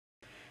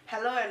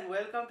Hello and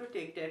welcome to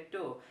Tech Tech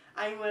 2.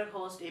 I'm your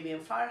host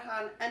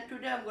Farhan and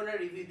today I'm gonna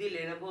review the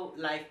Lenovo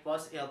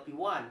LivePods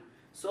LP1.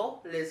 So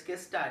let's get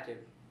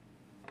started.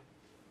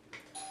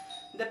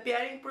 The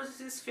pairing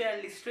process is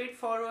fairly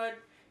straightforward.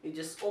 You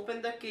just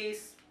open the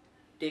case,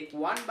 take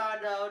one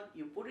bud out,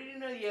 you put it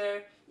in your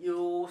ear,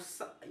 you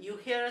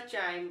hear a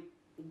chime,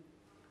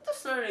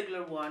 just a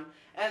regular one,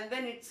 and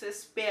then it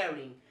says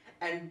pairing.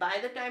 And by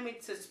the time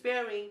it says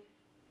pairing,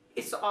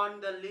 it's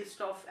on the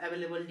list of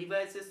available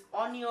devices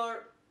on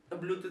your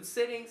Bluetooth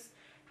settings.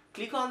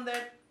 Click on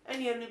that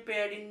and you'll be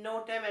paired in no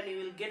time, and you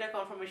will get a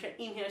confirmation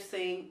in here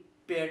saying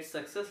paired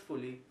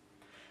successfully.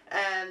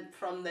 And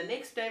from the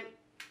next time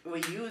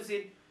we use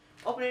it,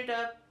 open it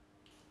up,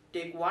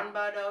 take one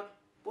bud out,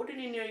 put it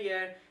in your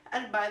ear,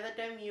 and by the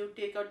time you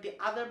take out the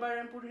other bud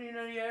and put it in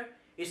your ear,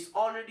 it's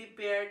already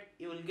paired.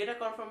 You will get a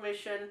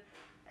confirmation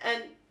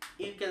and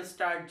you can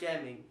start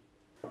jamming.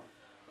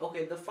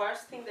 Okay, the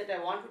first thing that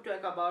I want to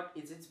talk about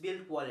is its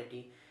build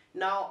quality.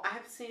 Now, I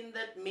have seen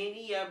that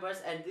many earbuds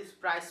at this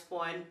price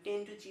point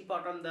tend to cheap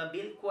out on the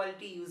build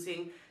quality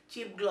using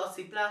cheap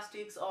glossy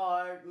plastics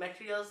or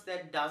materials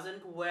that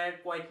doesn't wear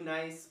quite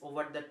nice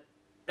over the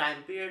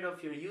time period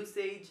of your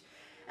usage.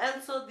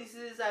 And so this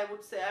is, I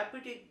would say, a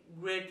pretty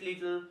great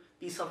little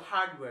piece of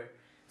hardware.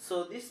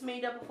 So this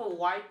made up of a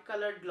white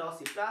colored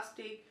glossy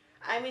plastic.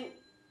 I mean,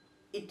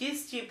 it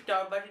is chipped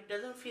out, but it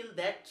doesn't feel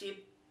that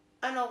cheap,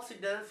 and also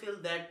it doesn't feel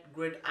that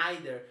great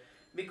either,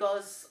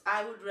 because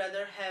I would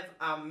rather have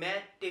a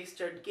matte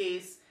textured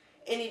case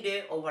any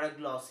day over a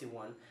glossy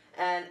one.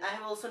 And I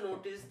have also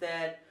noticed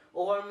that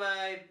over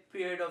my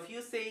period of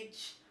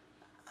usage,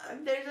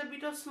 there is a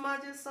bit of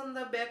smudges on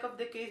the back of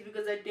the case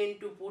because I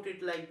tend to put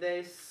it like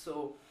this,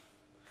 so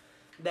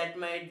that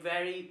might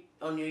vary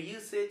on your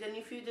usage, and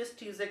if you just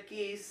use a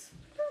case,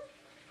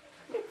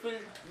 it will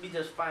be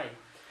just fine.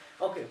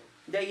 Okay,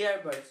 the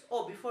earbuds.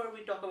 Oh, before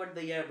we talk about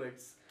the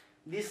earbuds,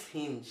 this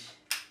hinge.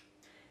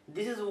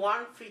 This is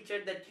one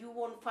feature that you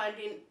won't find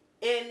in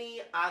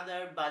any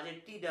other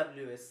budget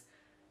TWS,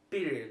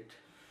 period.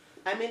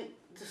 I mean,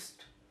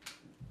 just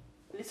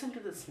listen to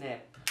the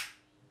snap.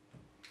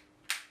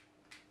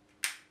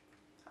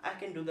 I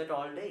can do that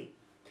all day.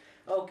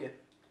 Okay,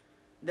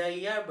 the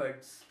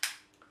earbuds.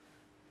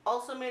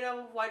 Also made out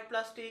of white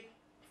plastic,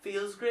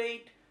 feels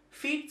great,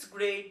 fits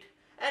great,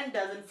 and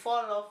doesn't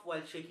fall off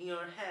while shaking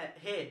your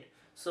head.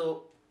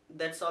 So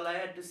that's all I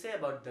had to say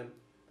about them.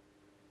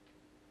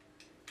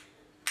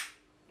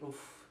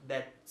 Oof,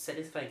 that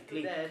satisfying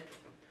click. That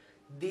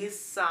these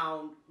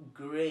sound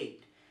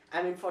great.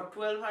 I mean, for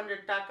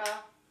 1200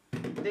 taka,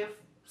 they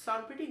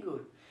sound pretty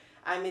good.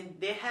 I mean,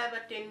 they have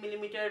a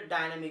 10mm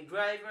dynamic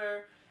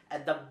driver,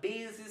 and the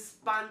bass is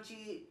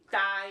punchy,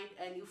 tight,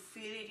 and you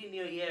feel it in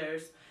your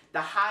ears.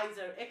 The highs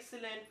are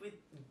excellent with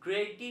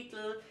great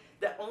detail.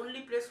 The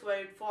only place where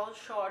it falls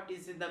short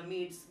is in the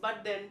mids,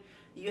 but then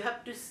you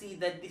have to see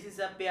that this is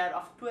a pair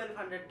of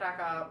 1200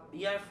 taka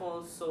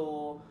earphones,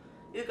 so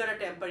you gotta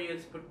temper your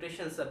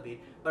expectations a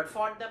bit. But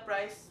for the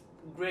price,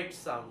 great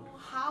sound.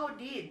 How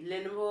did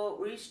Lenovo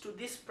reach to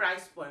this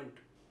price point?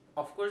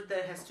 Of course,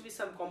 there has to be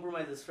some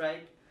compromises,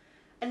 right?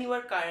 And you are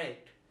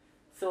correct.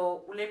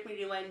 So let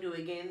me remind you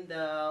again,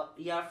 the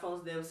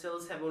earphones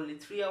themselves have only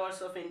 3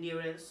 hours of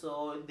endurance,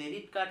 so they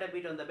did cut a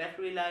bit on the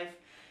battery life.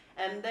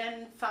 And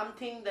then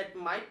something that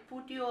might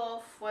put you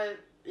off, well,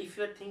 if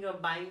you're thinking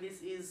of buying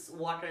this, is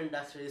water and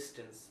dust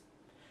resistance.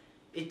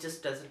 It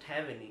just doesn't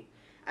have any.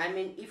 I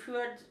mean, if you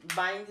are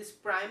buying this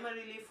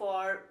primarily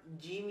for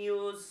gym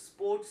use,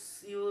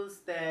 sports use,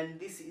 then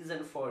this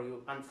isn't for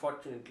you,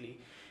 unfortunately.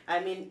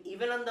 I mean,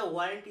 even on the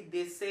warranty,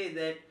 they say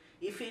that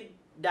if it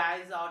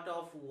dies out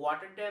of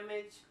water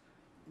damage,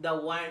 the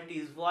warranty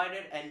is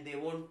voided and they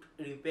won't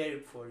repair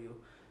it for you.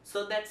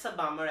 So that's a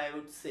bummer, I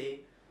would say.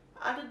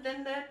 Other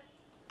than that,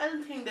 I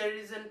don't think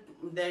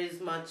there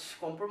is much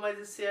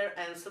compromises here,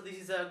 and so this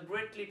is a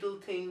great little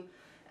thing.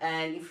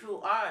 And if you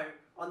are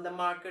on the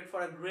market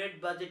for a great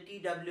budget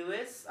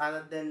TWS,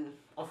 other than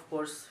of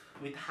course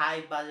with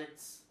high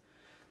budgets,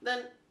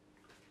 then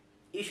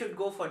you should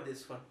go for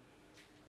this one.